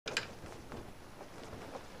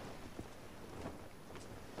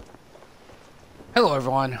Hello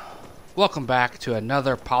everyone, welcome back to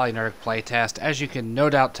another PolyNerdic playtest. As you can no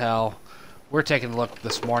doubt tell, we're taking a look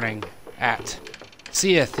this morning at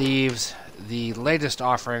Sea of Thieves, the latest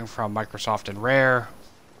offering from Microsoft and Rare.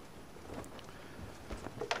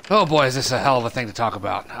 Oh boy, is this a hell of a thing to talk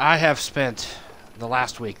about. I have spent the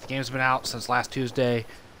last week, the game's been out since last Tuesday,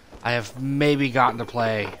 I have maybe gotten to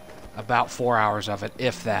play about 4 hours of it,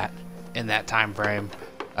 if that, in that time frame.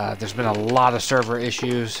 There's been a lot of server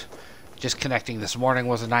issues. Just connecting this morning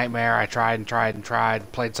was a nightmare. I tried and tried and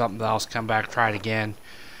tried, played something else, come back, tried again.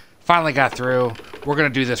 Finally got through. We're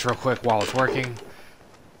going to do this real quick while it's working.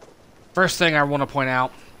 First thing I want to point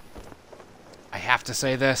out, I have to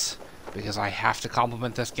say this, because I have to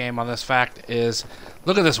compliment this game on this fact, is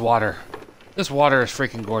look at this water. This water is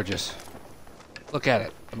freaking gorgeous. Look at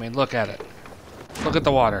it. I mean, look at it. Look at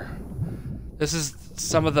the water. This is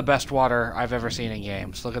some of the best water I've ever seen in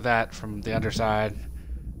games. Look at that from the underside.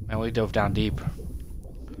 Man, we dove down deep.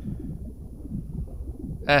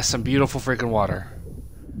 That's some beautiful freaking water.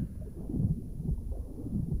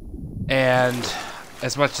 And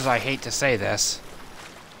as much as I hate to say this,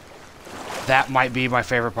 that might be my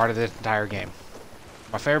favorite part of the entire game.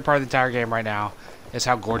 My favorite part of the entire game right now is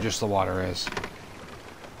how gorgeous the water is.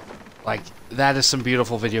 Like, that is some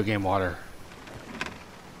beautiful video game water.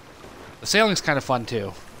 The sailing's kind of fun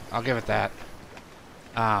too. I'll give it that.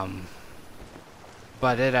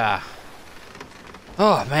 But it,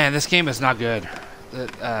 oh man, this game is not good.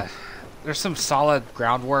 There's some solid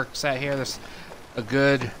groundwork set here. There's a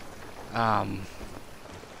good,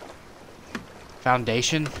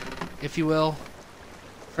 foundation, if you will,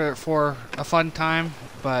 for a fun time.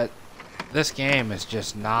 But this game is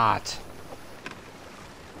just not,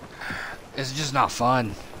 it's just not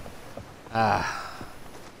fun. There's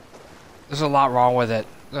a lot wrong with it.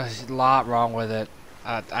 There's a lot wrong with it.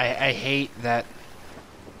 I hate that.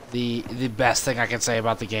 The best thing I can say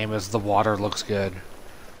about the game is the water looks good.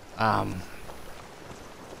 The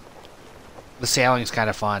sailing's kind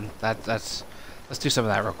of fun. Let's do some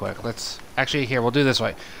of that real quick. Let's actually here we'll do it this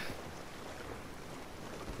way.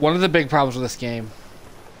 One of the big problems with this game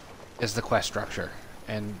is the quest structure,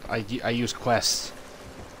 and I use quests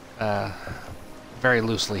very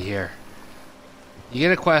loosely here. You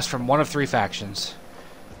get a quest from one of 3 factions.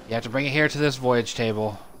 You have to bring it here to this voyage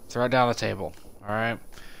table, throw it down the table. All right.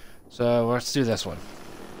 So let's do this one.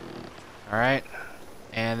 Alright.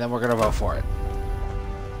 And then we're going to vote for it.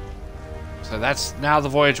 So that's now the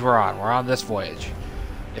voyage we're on. We're on this voyage.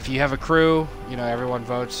 If you have a crew, you know, everyone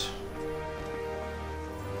votes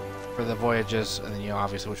for the voyages. And then, you know,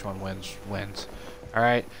 obviously which one wins.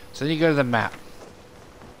 Alright. So then you go to the map.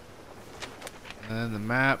 And then the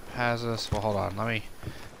map has us... Well, hold on. Let me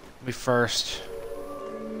first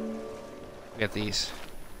get these.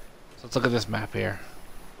 So let's look at this map here.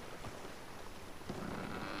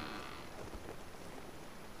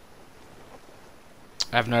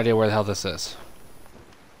 I have no idea where the hell this is.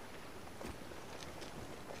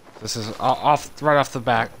 This is right off the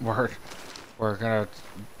back. We're gonna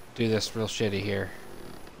do this real shitty here.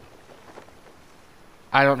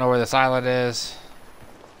 I don't know where this island is.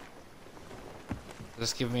 Does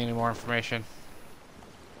this give me any more information?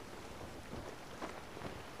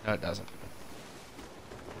 No, it doesn't.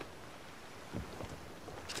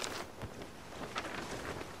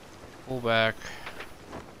 Pull back.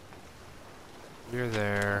 We're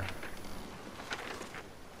there.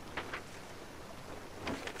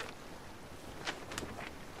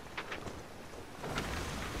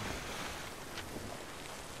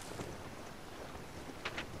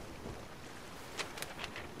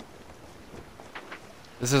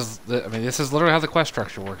 This is literally how the quest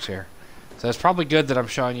structure works here. So it's probably good that I'm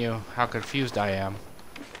showing you how confused I am.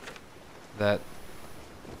 That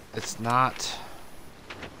it's not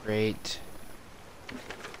great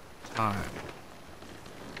time.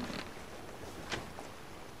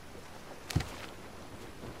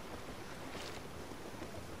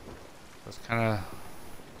 It's kind of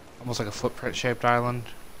almost like a footprint shaped island.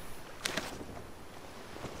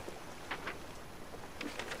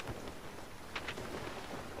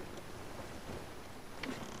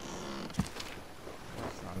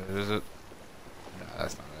 That's not it, is it? No,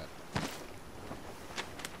 that's not it.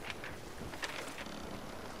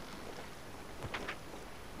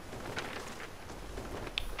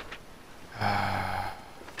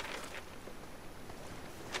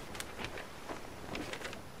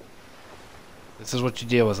 This is what you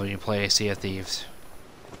deal with when you play Sea of Thieves.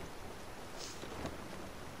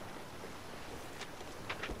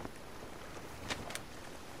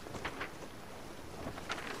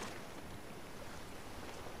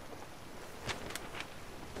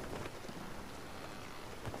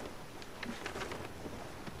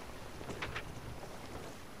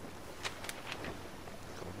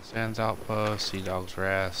 Sands Outpost, Sea Dog's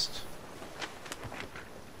Rest.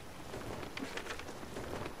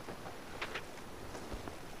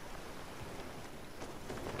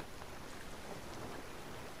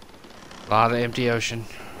 A lot of empty ocean.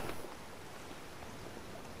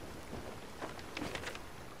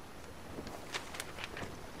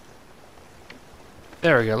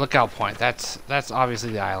 There we go, lookout point. That's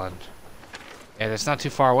obviously the island. And it's not too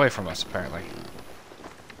far away from us, apparently.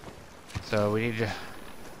 So we need to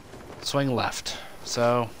swing left.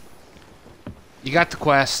 So, you got the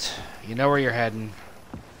quest. You know where you're heading.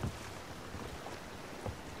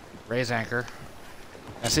 Raise anchor.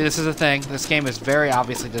 Now see, this is the thing. This game is very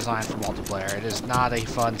obviously designed for multiplayer. It is not a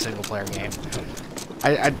fun single-player game.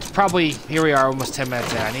 I probably, here we are almost 10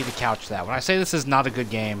 minutes in. I need to couch that. When I say this is not a good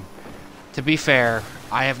game, to be fair,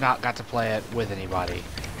 I have not got to play it with anybody.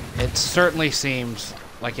 It certainly seems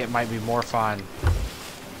like it might be more fun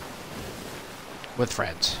with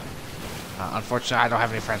friends. Unfortunately, I don't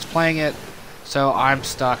have any friends playing it, so I'm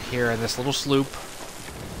stuck here in this little sloop,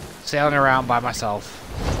 sailing around by myself.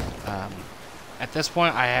 At this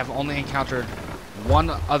point, I have only encountered one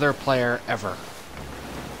other player ever.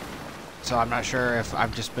 So I'm not sure if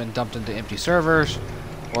I've just been dumped into empty servers,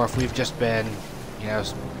 or if we've just been, you know,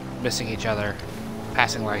 missing each other,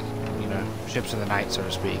 passing like, you know, ships in the night, so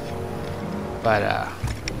to speak. But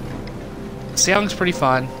sailing's pretty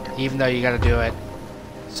fun, even though you got to do it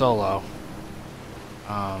solo.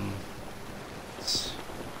 Let's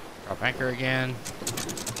drop anchor again.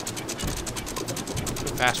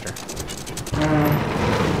 Go faster.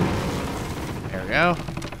 There we go.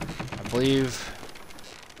 I believe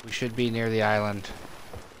we should be near the island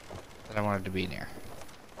that I wanted to be near.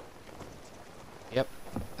 Yep,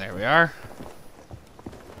 there we are.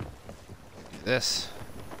 Do this.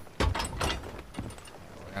 We're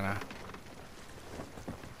gonna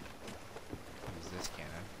use this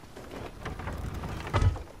cannon.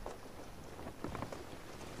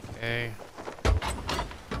 Okay.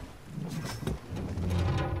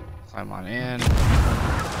 Climb on in.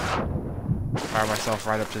 Fire myself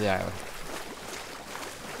right up to the island.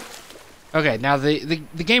 Okay, now the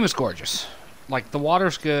game is gorgeous. Like, the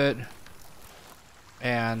water's good,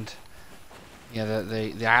 and you know,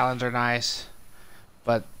 the islands are nice,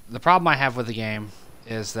 but the problem I have with the game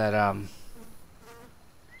is that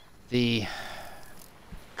the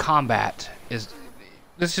combat is,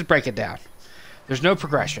 let's just break it down. There's no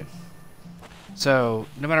progression. So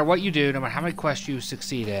no matter what you do, no matter how many quests you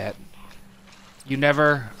succeed at, you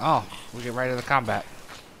never, oh, we get right into the combat.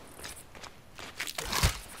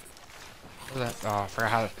 What is that? Oh,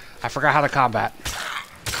 I forgot how to combat.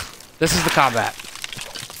 This is the combat.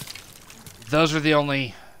 Those are the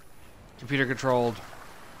only computer-controlled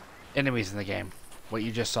enemies in the game. What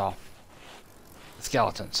you just saw. The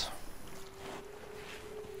skeletons.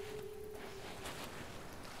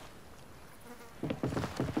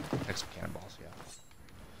 Take some cannonballs, yeah.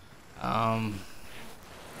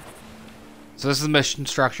 So this is the mission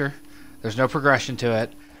structure. There's no progression to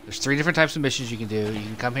it. There's 3 different types of missions you can do. You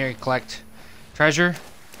can come here and collect treasure.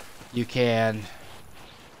 You can...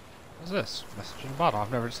 What's this? Message in the bottle.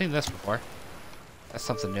 I've never seen this before. That's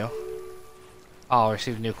something new. Oh, I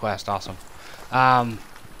received a new quest. Awesome.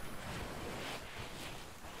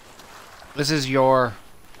 This is your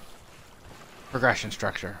progression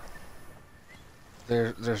structure.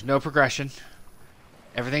 There's no progression.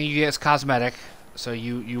 Everything you get is cosmetic. So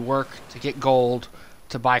you work to get gold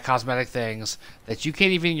to buy cosmetic things that you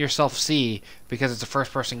can't even yourself see because it's a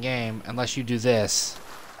first-person game unless you do this.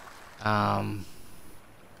 That's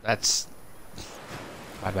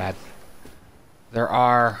my bad. There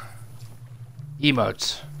are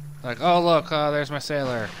emotes. Like, oh look, there's my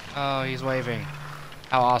sailor. Oh, he's waving.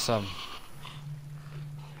 How awesome.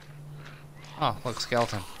 Oh, look,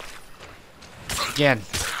 skeleton. Again,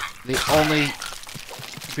 the only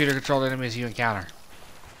computer-controlled enemies you encounter.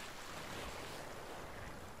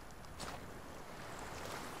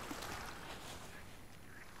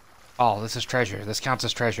 Oh, this is treasure. This counts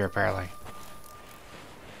as treasure, apparently.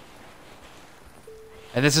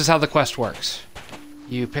 And this is how the quest works.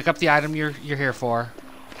 You pick up the item you're here for.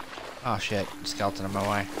 Oh shit, skeleton in my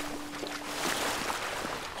way.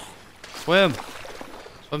 Swim!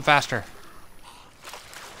 Swim faster.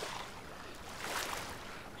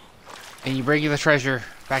 And you bring the treasure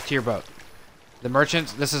back to your boat. The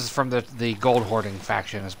merchants, this is from the gold hoarding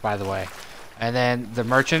faction, by the way. And then the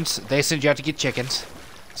merchants, they send you out to get chickens.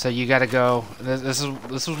 So you gotta go, this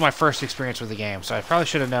was my first experience with the game, so I probably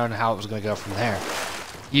should have known how it was gonna go from there.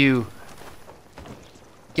 You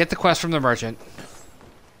get the quest from the merchant,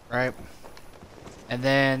 right? And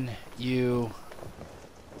then you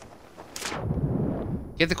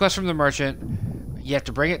Get the quest from the merchant. You have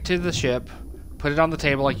to bring it to the ship, put it on the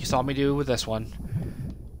table like you saw me do with this one.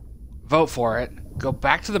 Vote for it. Go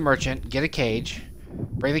back to the merchant, get a cage,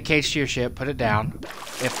 bring the cage to your ship, put it down.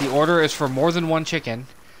 If the order is for more than one chicken,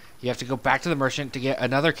 you have to go back to the merchant to get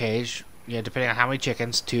another cage, depending on how many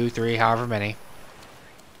chickens, 2, 3, however many.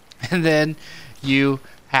 And then you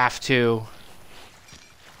have to...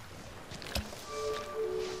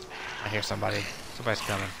 I hear somebody. Somebody's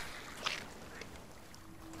coming.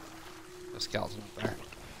 The skeleton up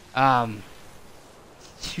there.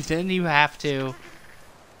 Then you have to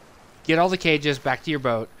get all the cages back to your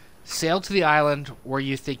boat, sail to the island where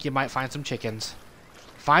you think you might find some chickens,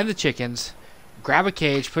 find the chickens, grab a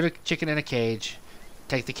cage, put a chicken in a cage,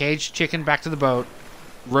 take the caged chicken back to the boat,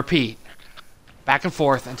 repeat, back and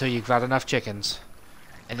forth until you've got enough chickens,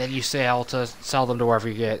 and then you sail to sell them to wherever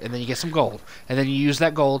you get, and then you get some gold, and then you use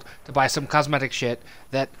that gold to buy some cosmetic shit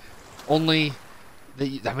that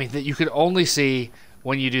you could only see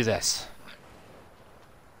when you do this.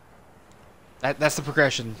 That's the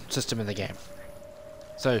progression system in the game.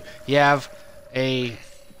 So you have a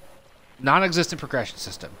non-existent progression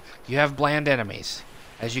system. You have bland enemies.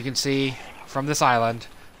 As you can see from this island,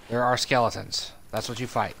 there are skeletons. That's what you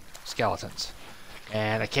fight. Skeletons.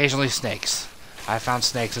 And occasionally snakes. I found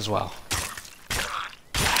snakes as well.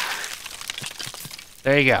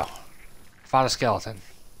 There you go. Fought a skeleton.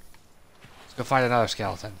 Let's go find another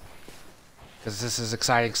skeleton. Because this is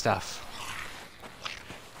exciting stuff.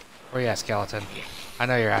 Where you at, skeleton? I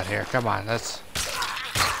know you're out here. Come on, let's...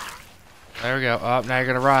 There we go. Oh, now you're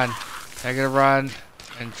gonna run. Now you're gonna run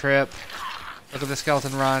and trip. Look at the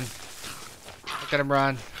skeleton run. Look at him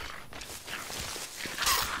run.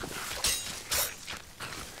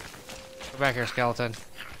 Go back here, skeleton.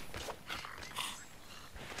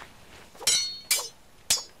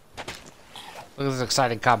 Look at this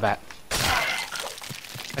exciting combat.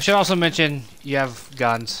 I should also mention you have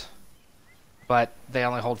guns, but they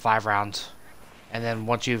only hold 5 rounds. And then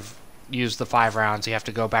once you've used the 5 rounds, you have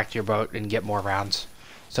to go back to your boat and get more rounds.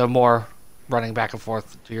 So more running back and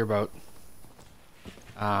forth to your boat.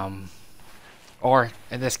 Or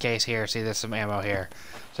in this case here, see there's some ammo here.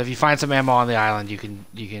 So if you find some ammo on the island, you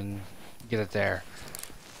can get it there.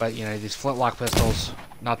 But these flintlock pistols,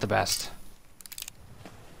 not the best.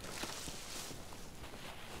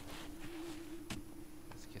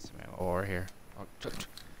 Let's get some ammo over here. Oh,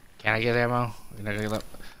 can I get ammo?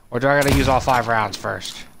 Or do I gotta use all 5 rounds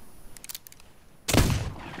first?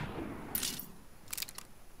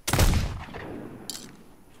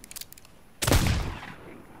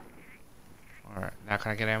 Alright, now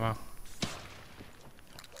can I get ammo?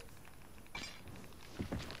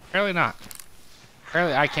 Apparently not.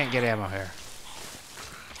 Apparently I can't get ammo here.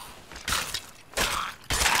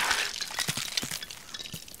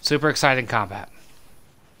 Super exciting combat.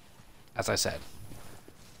 As I said.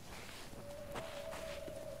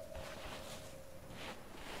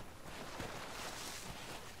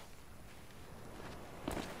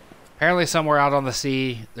 Apparently somewhere out on the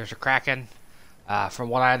sea, there's a kraken. From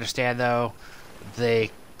what I understand, though, the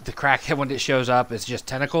kraken, when it shows up, is just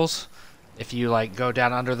tentacles. If you go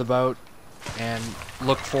down under the boat and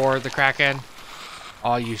look for the kraken,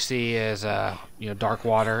 all you see is dark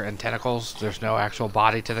water and tentacles. There's no actual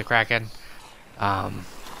body to the kraken. There's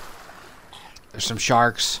some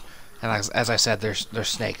sharks, and as I said, there's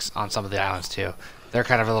snakes on some of the islands too. They're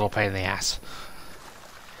kind of a little pain in the ass.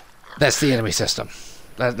 That's the enemy system.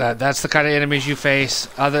 That's the kind of enemies you face.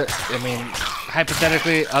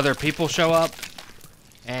 Hypothetically, other people show up,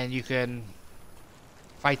 and you can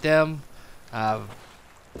fight them.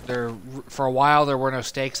 For a while, there were no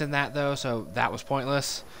stakes in that, though, so that was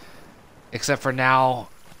pointless. Except for now,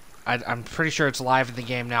 I'm pretty sure it's live in the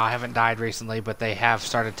game now. I haven't died recently, but they have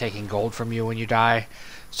started taking gold from you when you die.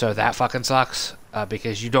 So that fucking sucks,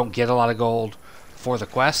 because you don't get a lot of gold for the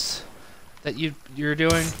quests that you're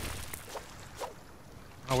doing.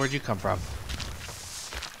 Oh, where'd you come from?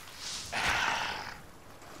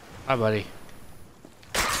 Hi, buddy.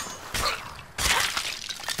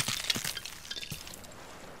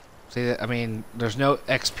 See, there's no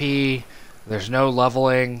XP, there's no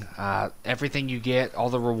leveling. Everything you get, all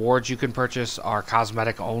the rewards you can purchase are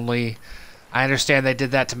cosmetic only. I understand they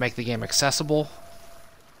did that to make the game accessible.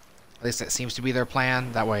 At least that seems to be their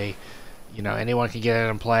plan. That way, anyone can get in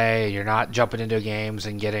and play. You're not jumping into games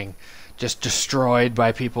and getting just destroyed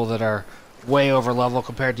by people that are way over level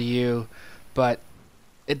compared to you. But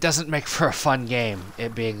it doesn't make for a fun game,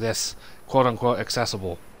 it being this quote-unquote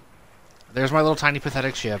accessible. There's my little tiny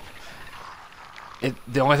pathetic ship.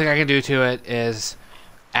 The only thing I can do to it is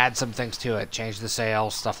add some things to it, change the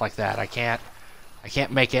sails, stuff like that. I can't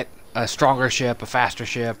make it a stronger ship, a faster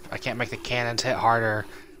ship. I can't make the cannons hit harder.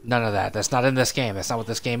 None of that. That's not in this game. That's not what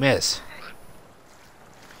this game is.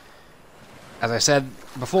 As I said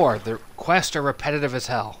before, the quests are repetitive as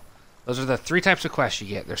hell. Those are the 3 types of quests you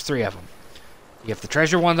get. There's 3 of them. You have the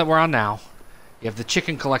treasure one that we're on now. You have the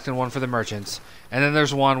chicken collecting one for the merchants. And then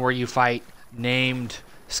there's one where you fight named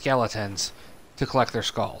skeletons to collect their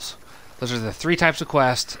skulls. Those are the 3 types of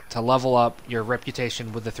quests to level up your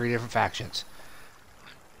reputation with the 3 different factions.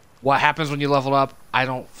 What happens when you level up, I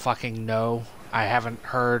don't fucking know. I haven't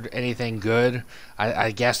heard anything good.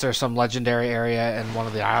 I guess there's some legendary area in one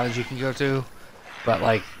of the islands you can go to. But,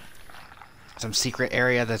 like, some secret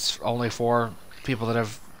area that's only for people that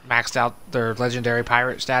have maxed out their legendary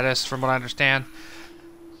pirate status, from what I understand.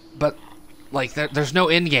 But, like, there's no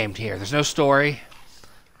end game here. There's no story.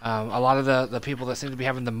 A lot of the people that seem to be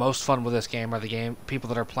having the most fun with this game are the people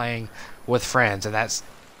that are playing with friends, and that's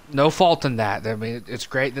no fault in that. I mean, it's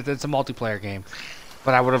great that it's a multiplayer game,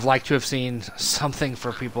 but I would have liked to have seen something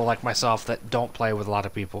for people like myself that don't play with a lot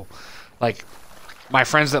of people. Like, my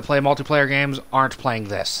friends that play multiplayer games aren't playing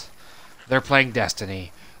this. They're playing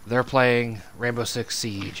Destiny. They're playing Rainbow Six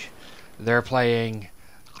Siege. They're playing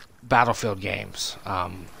Battlefield games.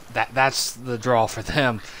 That's the draw for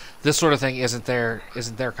them. This sort of thing isn't their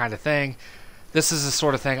kind of thing. This is the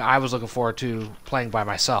sort of thing I was looking forward to playing by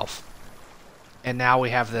myself. And now we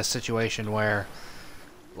have this situation where,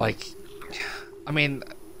 like, I mean,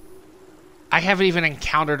 I haven't even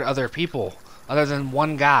encountered other people other than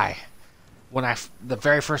one guy when the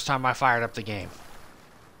very first time I fired up the game.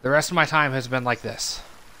 The rest of my time has been like this.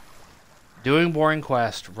 Doing boring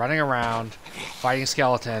quests, running around, fighting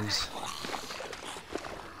skeletons.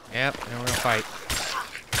 Yep, and we're gonna fight.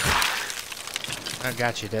 I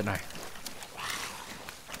got you, didn't I?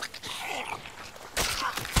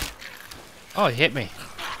 Oh, he hit me.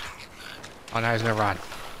 Oh, now he's gonna run.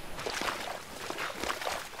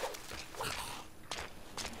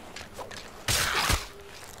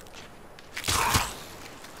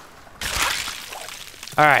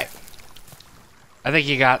 Alright. I think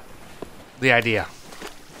you got the idea.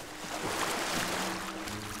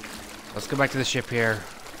 Let's go back to the ship here.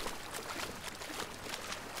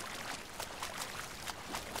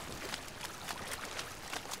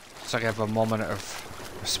 So I can have a moment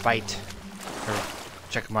of respite.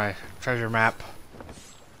 Check my treasure map.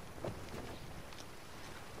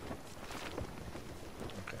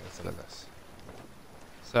 Okay, let's look at this.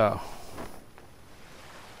 So,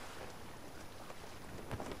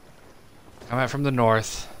 coming from the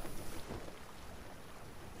north.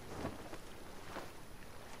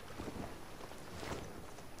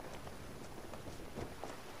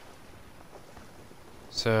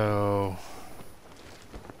 So,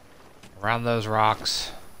 around those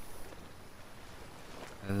rocks.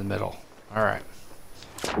 In the middle. Alright.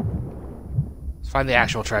 Let's find the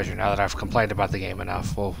actual treasure now that I've complained about the game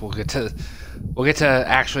enough. We'll get to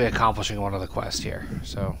actually accomplishing one of the quests here.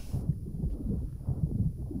 So,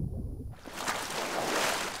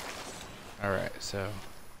 alright, so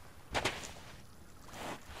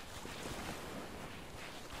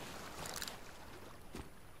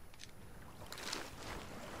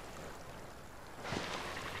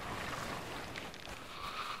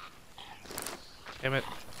damn it.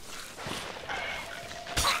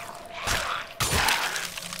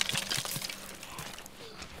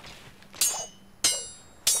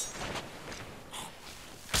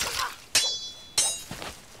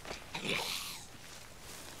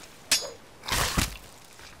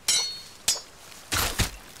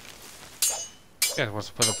 This guy wants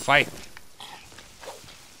to put up a fight.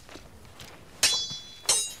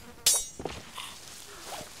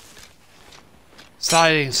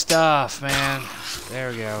 Exciting stuff, man.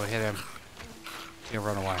 There we go. Hit him. He's gonna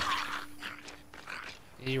run away.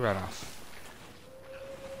 You run off.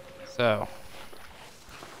 So.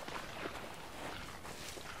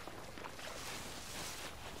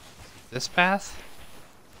 This path?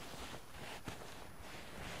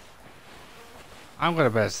 I'm gonna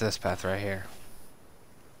bet it's this path right here.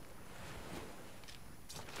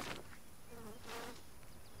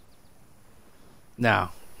 No.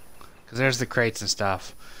 Because there's the crates and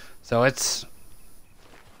stuff. So it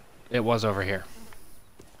was over here.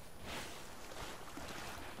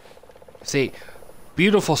 See,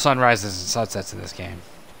 beautiful sunrises and sunsets in this game.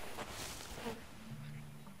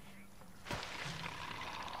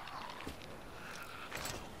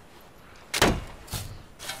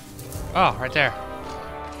 Oh, right there.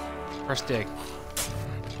 First dig.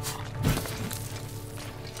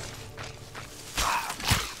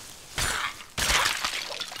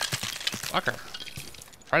 Fucker.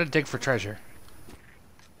 Try to dig for treasure.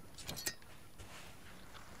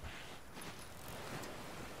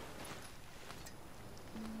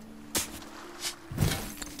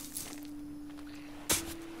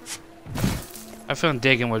 I feel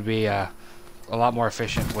digging would be a lot more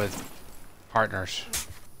efficient with partners.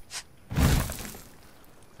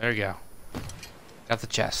 There you go. Got the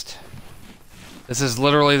chest. This is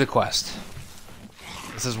literally the quest.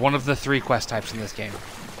 This is one of the 3 quest types in this game.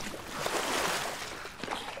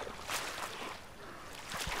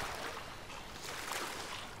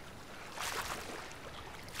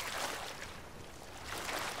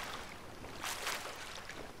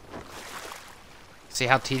 See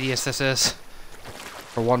how tedious this is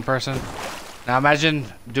for one person? Now imagine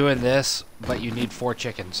doing this, but you need 4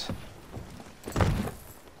 chickens.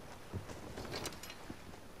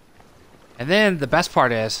 And then the best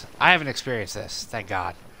part is, I haven't experienced this, thank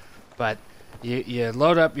God. But you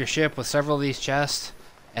load up your ship with several of these chests,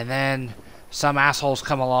 and then some assholes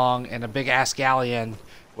come along in a big ass galleon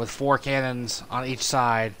with 4 cannons on each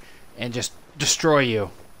side and just destroy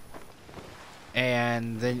you.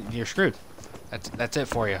 And then you're screwed. That's it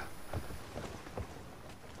for you.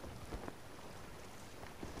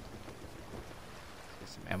 Get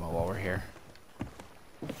some ammo while we're here.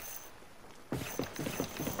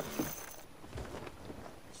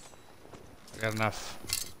 Got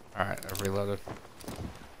enough. Alright, I've reloaded.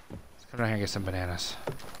 Let's come down here and get some bananas.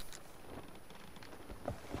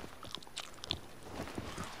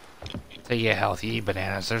 To get healthy, eat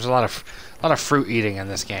bananas. There's a lot of fruit eating in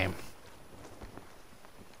this game.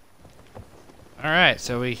 Alright,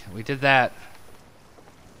 so we did that.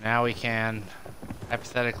 Now we can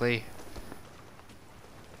hypothetically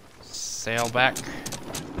sail back.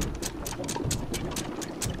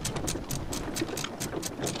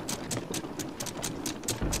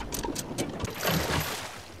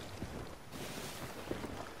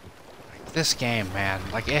 This game, man,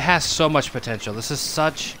 like, it has so much potential. This is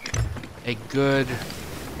such a good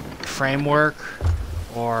framework,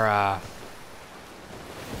 or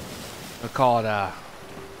we'll call it a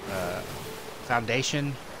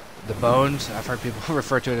foundation, the bones. I've heard people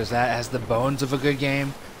refer to it as that, as the bones of a good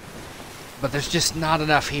game. But there's just not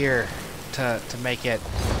enough here to make it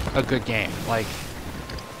a good game. Like,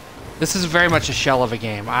 this is very much a shell of a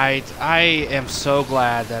game. I am so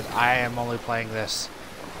glad that I am only playing this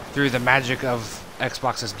through the magic of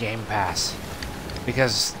Xbox's Game Pass,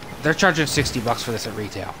 because they're charging $60 for this at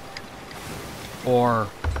retail or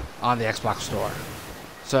on the Xbox store.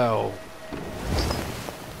 So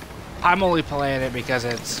I'm only playing it because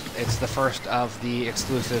it's the first of the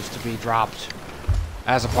exclusives to be dropped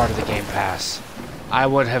as a part of the Game Pass. I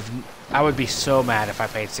would be so mad if I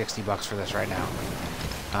paid $60 for this right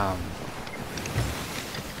now.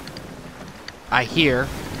 I hear,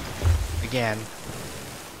 again,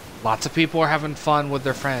 lots of people are having fun with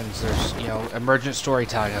their friends. There's, you know, emergent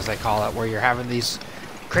storytelling, as they call it, where you're having these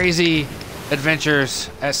crazy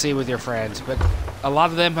adventures at sea with your friends. But a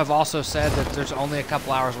lot of them have also said that there's only a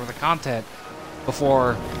couple hours worth of content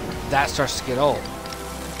before that starts to get old.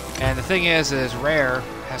 And the thing is Rare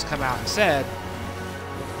has come out and said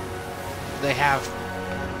they have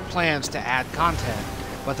plans to add content.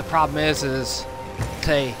 But the problem is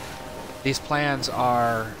say, these plans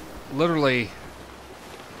are literally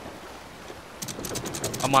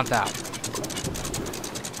a month out.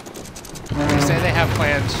 They say they have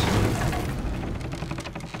plans.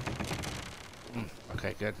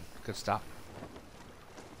 Okay, good. Good stop.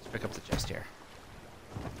 Let's pick up the chest here.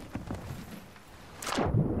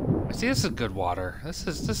 I see, this is good water. This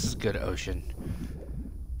is good ocean.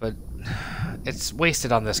 But it's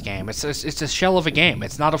wasted on this game. It's a shell of a game.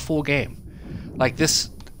 It's not a full game. Like,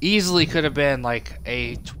 this easily could have been like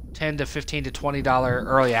a $10 to $15 to $20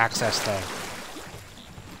 early access thing.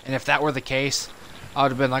 And if that were the case, I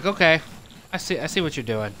would have been like, okay, I see what you're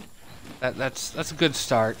doing. That's a good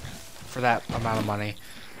start for that amount of money.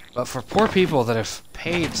 But for poor people that have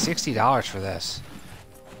paid $60 for this,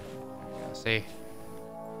 see,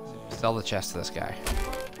 sell the chest to this guy.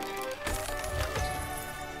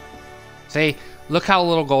 See, look how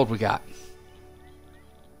little gold we got.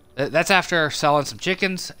 That's after selling some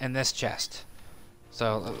chickens and this chest.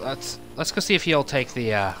 So let's go see if he'll take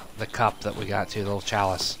the cup that we got too, the little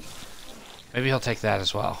chalice. Maybe he'll take that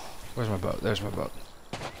as well. Where's my boat? There's my boat.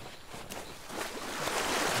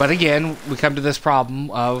 But again, we come to this problem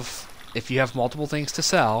of, if you have multiple things to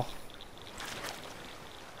sell,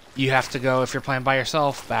 you have to go, if you're playing by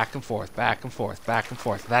yourself, back and forth, back and forth, back and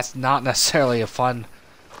forth. That's not necessarily a fun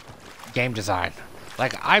game design.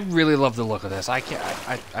 Like, I really love the look of this. I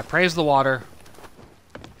praise the water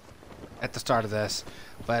at the start of this,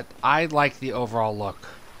 but I like the overall look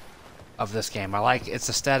of this game. I like its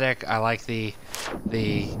aesthetic. I like the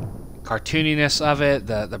cartooniness of it,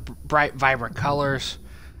 the bright, vibrant colors.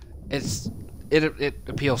 It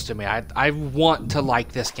appeals to me. I want to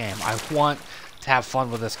like this game. I want to have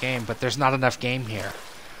fun with this game, but there's not enough game here.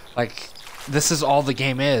 Like, this is all the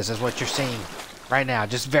game is what you're seeing right now.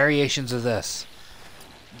 Just variations of this.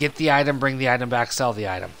 Get the item, bring the item back, sell the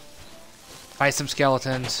item. Fight some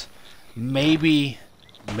skeletons. Maybe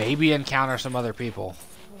encounter some other people.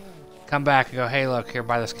 Come back and go, hey, look, here,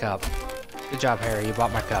 buy this cup. Good job, Harry, you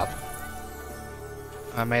bought my cup.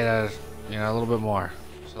 I made a little bit more.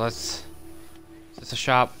 So let's... Is this a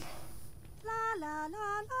shop?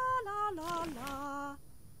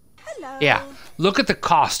 Yeah, look at the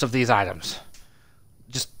cost of these items.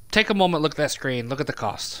 Just take a moment, look at that screen, look at the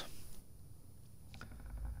cost.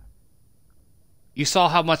 You saw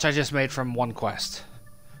how much I just made from one quest.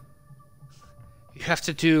 You have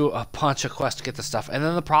to do a bunch of quests to get the stuff. And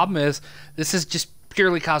then the problem is, this is just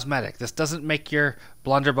purely cosmetic. This doesn't make your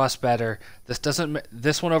blunderbuss better.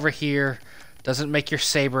 This one over here doesn't make your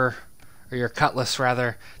saber, or your cutlass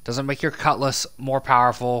rather, doesn't make your cutlass more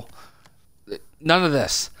powerful. None of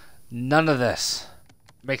this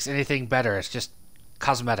makes anything better. It's just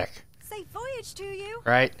cosmetic. Safe voyage to you.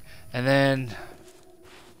 Right? And then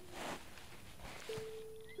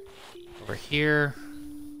over here,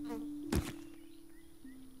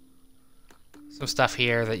 some stuff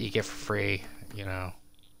here that you get for free, you know.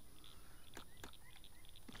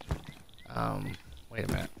 Wait a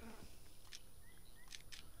minute.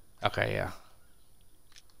 Okay, yeah.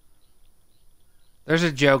 There's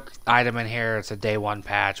a joke item in here. It's a day 1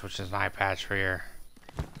 patch, which is an eye patch for your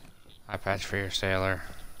sailor.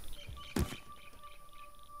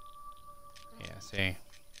 Yeah, see.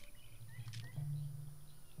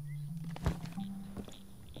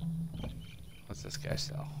 What's this guy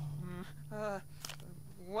sell?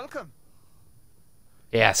 Welcome.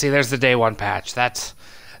 Yeah, see, there's the day 1 patch. That's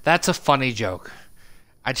a funny joke.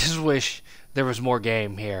 I just wish there was more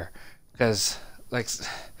game here, because, like,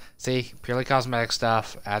 see, purely cosmetic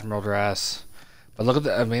stuff, Admiral dress. But look at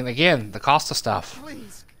the, I mean, again, the cost of stuff.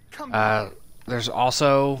 Please come. There's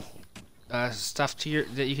also stuff that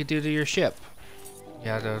you could do to your ship. You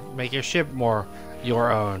have to make your ship more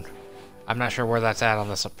your own. I'm not sure where that's at on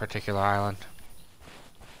this particular island.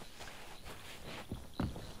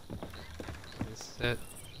 Is it?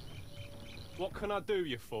 What can I do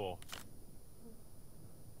you for?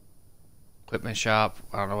 Equipment shop.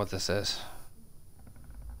 I don't know what this is.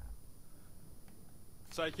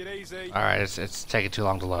 Take it easy. All right, it's taking too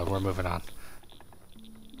long to load. We're moving on.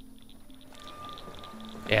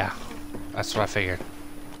 Yeah, that's what I figured.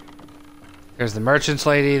 Here's the merchant's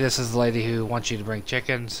lady. This is the lady who wants you to bring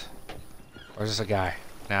chickens. Or is this a guy?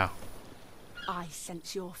 No. I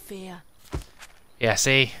sense your fear. Yeah,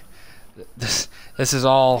 see, this is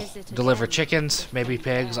all deliver chickens, maybe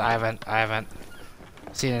pigs. I haven't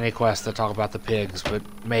seen any quests that talk about the pigs, but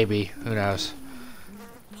maybe, who knows.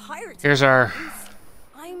 Pirate. Here's our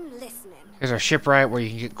I'm listening. Here's our shipwright, where you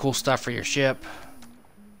can get cool stuff for your ship,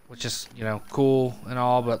 which is, you know, cool and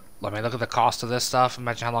all, but I mean, look at the cost of this stuff.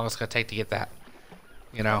 Imagine how long it's gonna take to get that.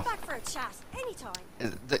 You know, Back for a chat anytime.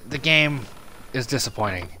 the game is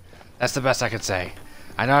disappointing. That's the best I could say.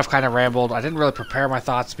 I know I've kind of rambled. I didn't really prepare my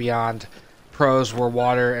thoughts beyond pros were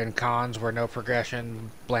water and cons were no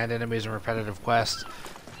progression, bland enemies, and repetitive quests.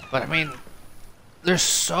 But I mean, there's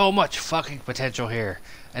so much fucking potential here,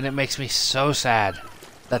 and it makes me so sad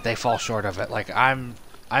that they fall short of it. Like,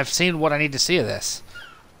 I've seen what I need to see of this.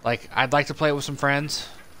 Like, I'd like to play it with some friends.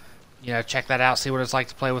 You know, check that out, see what it's like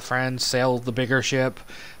to play with friends, sail the bigger ship,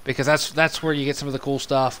 because that's where you get some of the cool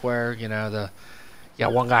stuff. Where, you know, you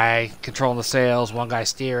got one guy controlling the sails, one guy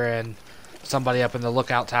steering, somebody up in the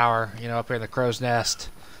lookout tower, you know, up here in the crow's nest,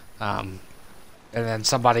 and then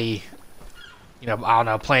somebody, you know, I don't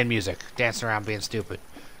know, playing music, dancing around, being stupid,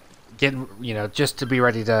 getting, you know, just to be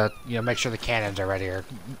ready to, you know, make sure the cannons are ready, or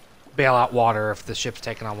bail out water if the ship's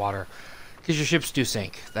taking on water, because your ships do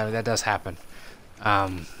sink. That does happen. A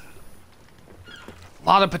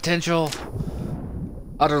lot of potential,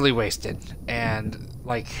 utterly wasted. And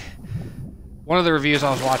like, one of the reviews I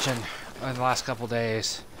was watching in the last couple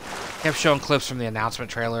days kept showing clips from the announcement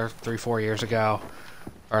trailer 3-4 years ago,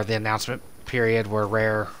 or the announcement period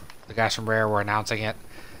where the guys from Rare were announcing it,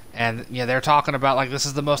 and you know, they're talking about, like, this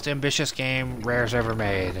is the most ambitious game Rare's ever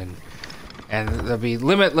made, and there'll be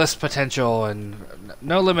limitless potential and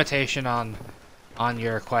no limitation on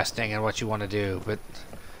your questing and what you want to do. But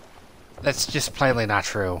that's just plainly not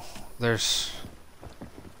true. It's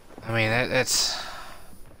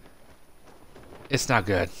not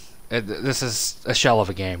good. This is a shell of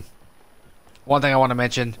a game. One thing I want to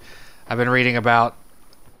mention, I've been reading about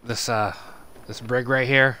this brig right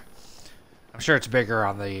here. I'm sure it's bigger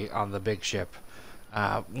on the big ship.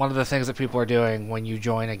 One of the things that people are doing when you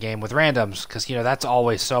join a game with randoms, because, you know, that's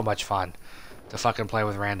always so much fun to fucking play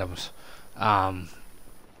with randoms.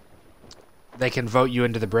 They can vote you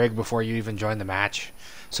into the brig before you even join the match.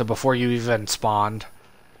 So before you even spawned,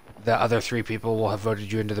 the other 3 people will have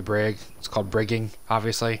voted you into the brig. It's called brigging,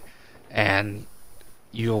 obviously. And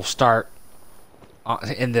you'll start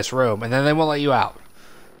in this room, and then they won't let you out.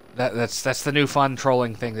 That's the new fun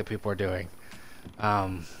trolling thing that people are doing. Here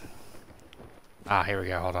we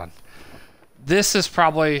go. Hold on. This is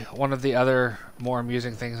probably one of the other more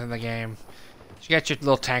amusing things in the game. You got your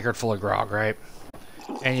little tankard full of grog, right?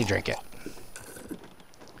 And you drink it.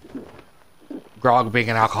 Grog being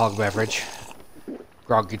an alcoholic beverage.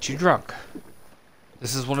 Grog gets you drunk.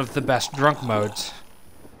 This is one of the best drunk modes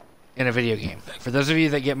in a video game. For those of you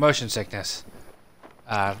that get motion sickness,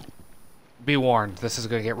 be warned, this is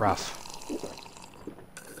going to get rough.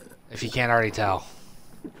 If you can't already tell.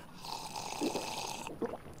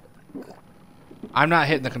 I'm not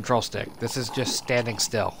hitting the control stick. This is just standing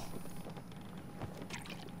still.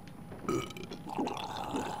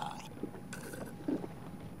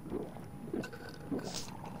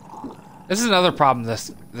 This is another problem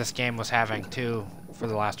this game was having too for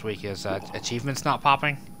the last week is achievements not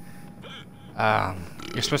popping.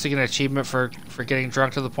 You're supposed to get an achievement for getting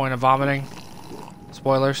drunk to the point of vomiting.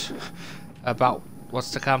 Spoilers about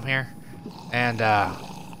what's to come here. And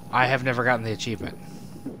I have never gotten the achievement.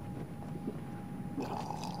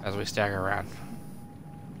 As we stagger around.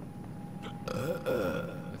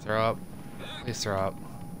 Throw up. Please throw up.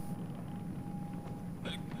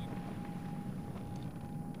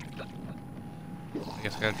 I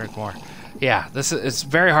guess I gotta drink more. Yeah, it's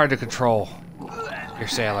very hard to control your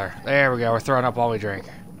sailor. There we go, we're throwing up while we drink.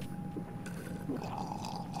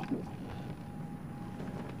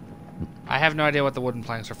 I have no idea what the wooden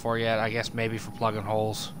planks are for yet. I guess maybe for plugging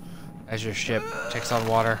holes as your ship takes on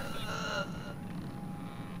water.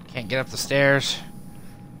 Can't get up the stairs.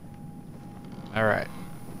 Alright.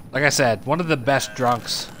 Like I said, one of the best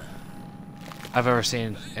drunks I've ever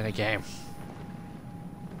seen in a game.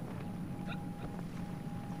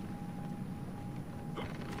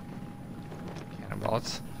 Cannonball.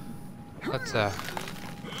 Let's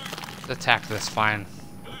attack this fine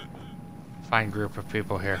group of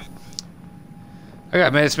people here. Okay,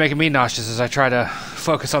 man, it's making me nauseous as I try to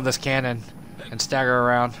focus on this cannon and stagger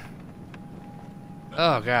around.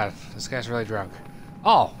 Oh god, this guy's really drunk.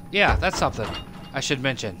 Oh, yeah, that's something I should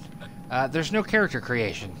mention. There's no character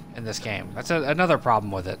creation in this game. That's another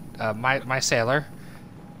problem with it. My sailor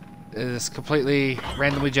is completely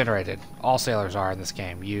randomly generated. All sailors are in this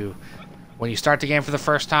game. When you start the game for the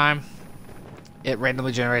first time, it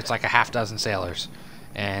randomly generates like a half-dozen sailors.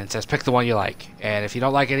 And it says pick the one you like. And if you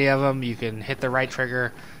don't like any of them, you can hit the right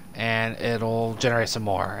trigger and it'll generate some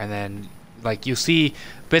more. And then, like, you see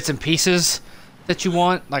bits and pieces that you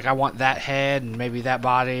want. Like, I want that head and maybe that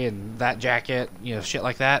body and that jacket, you know, shit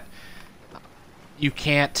like that. You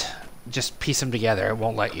can't just piece them together. It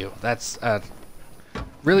won't let you. That's a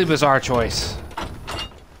really bizarre choice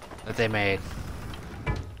that they made.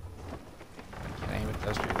 Can't aim at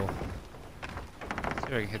those people. Let's see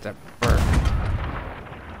if I can hit that bird.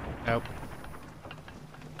 Nope.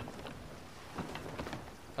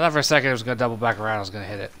 I thought for a second it was going to double back around. I was going to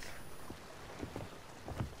hit it.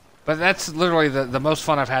 But that's literally the most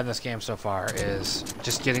fun I've had in this game so far is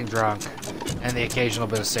just getting drunk and the occasional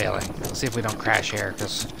bit of sailing. Let's see if we don't crash here,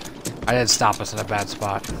 because I did stop us in a bad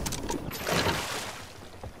spot.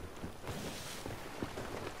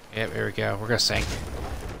 Yep, here we go. We're going to sink.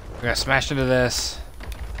 We're going to smash into this.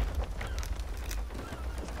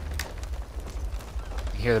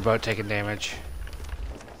 You hear the boat taking damage.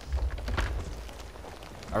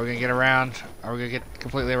 Are we going to get around? Are we going to get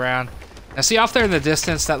completely around? Now see off there in the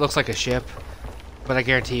distance, that looks like a ship, but I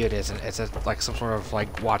guarantee you it isn't. It's like some sort of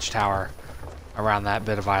like watchtower around that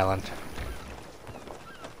bit of island.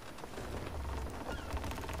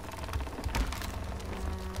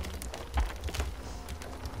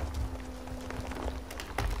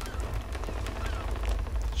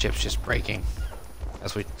 Ship's just braking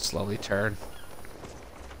as we slowly turn.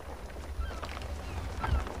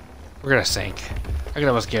 We're gonna sink. I can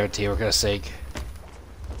almost guarantee we're gonna sink.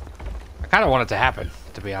 I kind of want it to happen,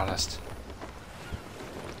 to be honest.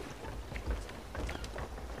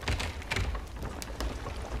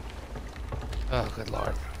 Oh, good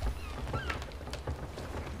lord.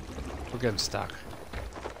 We're getting stuck.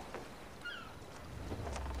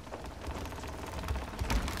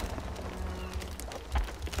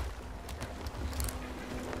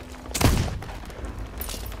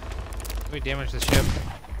 Can we damage the ship?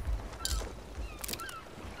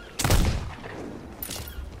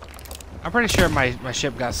 I'm pretty sure my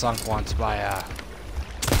ship got sunk once by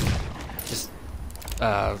just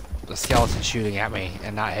the skeleton shooting at me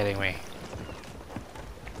and not hitting me.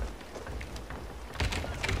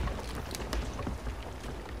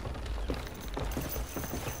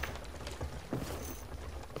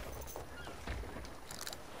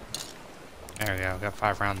 There we go, got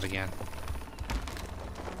 5 rounds again.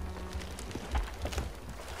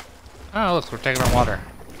 Oh, look, we're taking on water.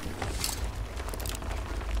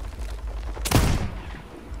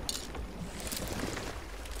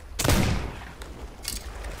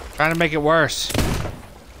 Trying to make it worse.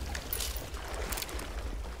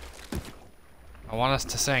 I want us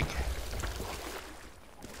to sink.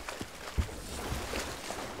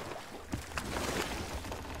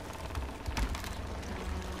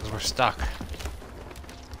 Because we're stuck.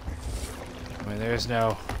 I mean, there's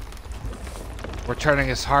no... We're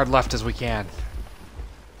turning as hard left as we can.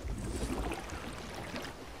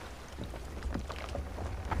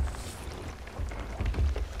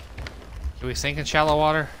 Can we sink in shallow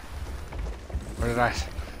water? Or did I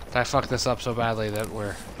fuck this up so badly that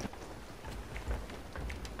we're...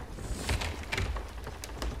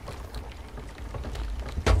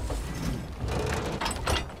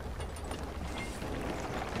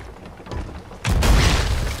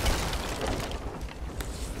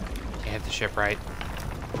 Can't hit the ship right.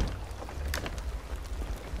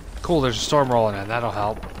 Cool, there's a storm rolling in. That'll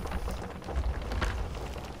help.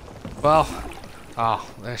 Well... Oh,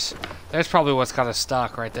 there's probably what's got us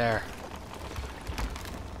stuck right there.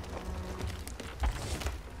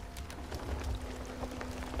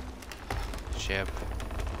 Ship.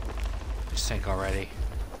 Just sink already.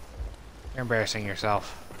 You're embarrassing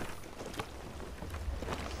yourself.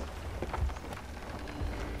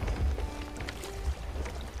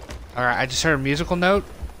 Alright, I just heard a musical note.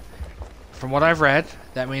 From what I've read,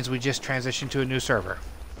 that means we just transitioned to a new server.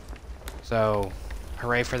 So,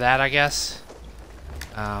 hooray for that, I guess.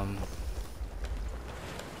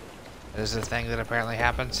 This is a thing that apparently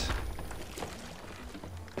happens.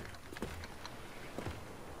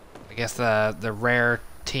 I guess the rare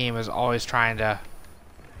team is always trying to,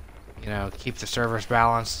 you know, keep the servers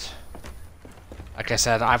balanced. Like I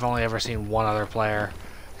said, I've only ever seen one other player.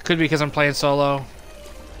 It could be because I'm playing solo.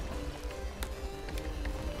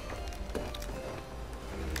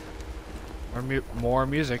 More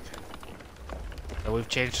music. So we've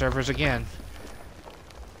changed servers again.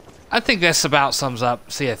 I think this about sums up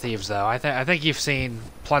Sea of Thieves, though. I think you've seen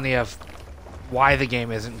plenty of why the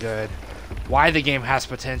game isn't good, why the game has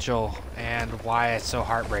potential, and why it's so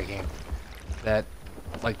heartbreaking that,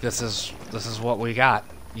 like, this is what we got.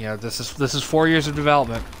 You know, this is 4 years of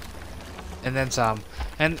development, and then some.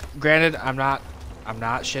 And granted, I'm not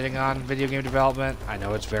shitting on video game development. I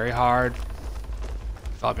know it's very hard.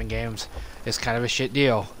 Developing games is kind of a shit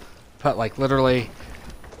deal, but like literally.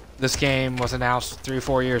 This game was announced 3 or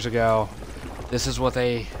 4 years ago. This is what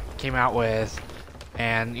they came out with.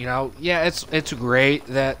 And, you know, yeah, it's great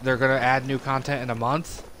that they're going to add new content in a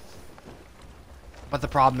month. But the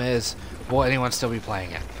problem is, will anyone still be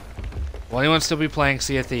playing it? Will anyone still be playing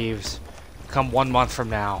Sea of Thieves come 1 month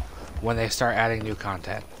from now when they start adding new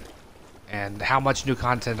content? And how much new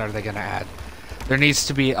content are they going to add? There needs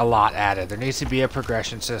to be a lot added. There needs to be a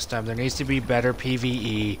progression system. There needs to be better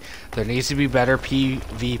PvE. There needs to be better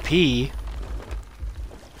PvP.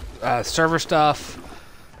 Server stuff.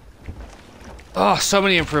 Oh, so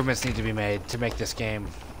many improvements need to be made to make this game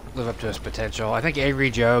live up to its potential. I think Angry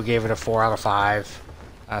Joe gave it a 4 out of 5.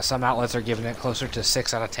 Some outlets are giving it closer to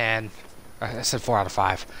 6 out of 10. I said 4 out of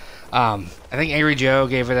 5. I think Angry Joe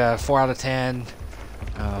gave it a 4 out of 10.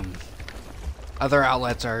 Other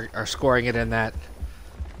outlets are scoring it in that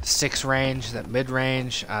 6 range, that mid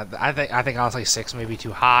range. I think honestly 6 may be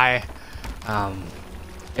too high.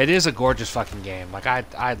 It is a gorgeous fucking game. Like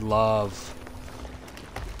I'd love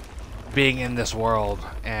being in this world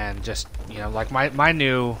and just, you know, like my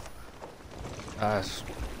new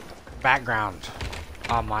background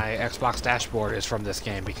on my Xbox dashboard is from this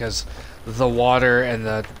game because the water and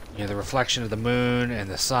the, you know, the reflection of the moon and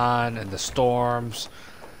the sun and the storms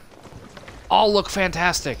all look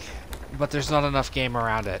fantastic, but there's not enough game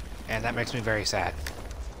around it, and that makes me very sad.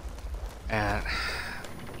 And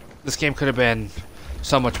this game could have been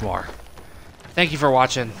so much more. Thank you for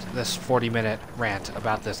watching this 40-minute rant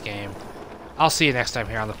about this game. I'll see you next time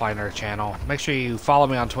here on the PolyNerdic channel. Make sure you follow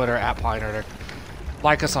me on Twitter at PolyNerdic.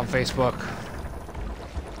 Like us on Facebook.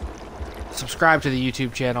 Subscribe to the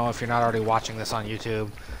YouTube channel if you're not already watching this on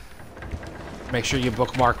YouTube. Make sure you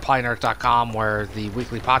bookmark PolyNerdic.com where the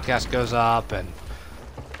weekly podcast goes up and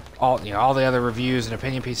all the other reviews and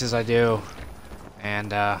opinion pieces I do.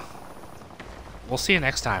 And we'll see you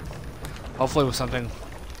next time. Hopefully with something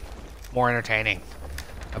more entertaining,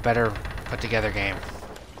 a better put together game.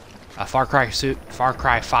 Far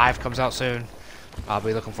Cry 5 comes out soon. I'll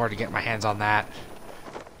be looking forward to getting my hands on that.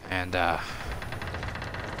 And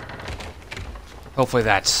hopefully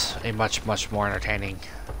that's a much, much more entertaining,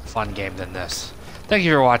 fun game than this. Thank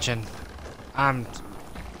you for watching. I'm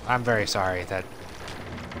very sorry that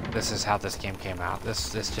this is how this game came out.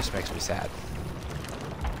 This just makes me sad.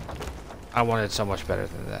 I wanted so much better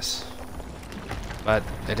than this. But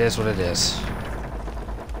it is what it is.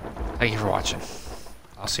 Thank you for watching.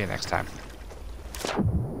 I'll see you next time.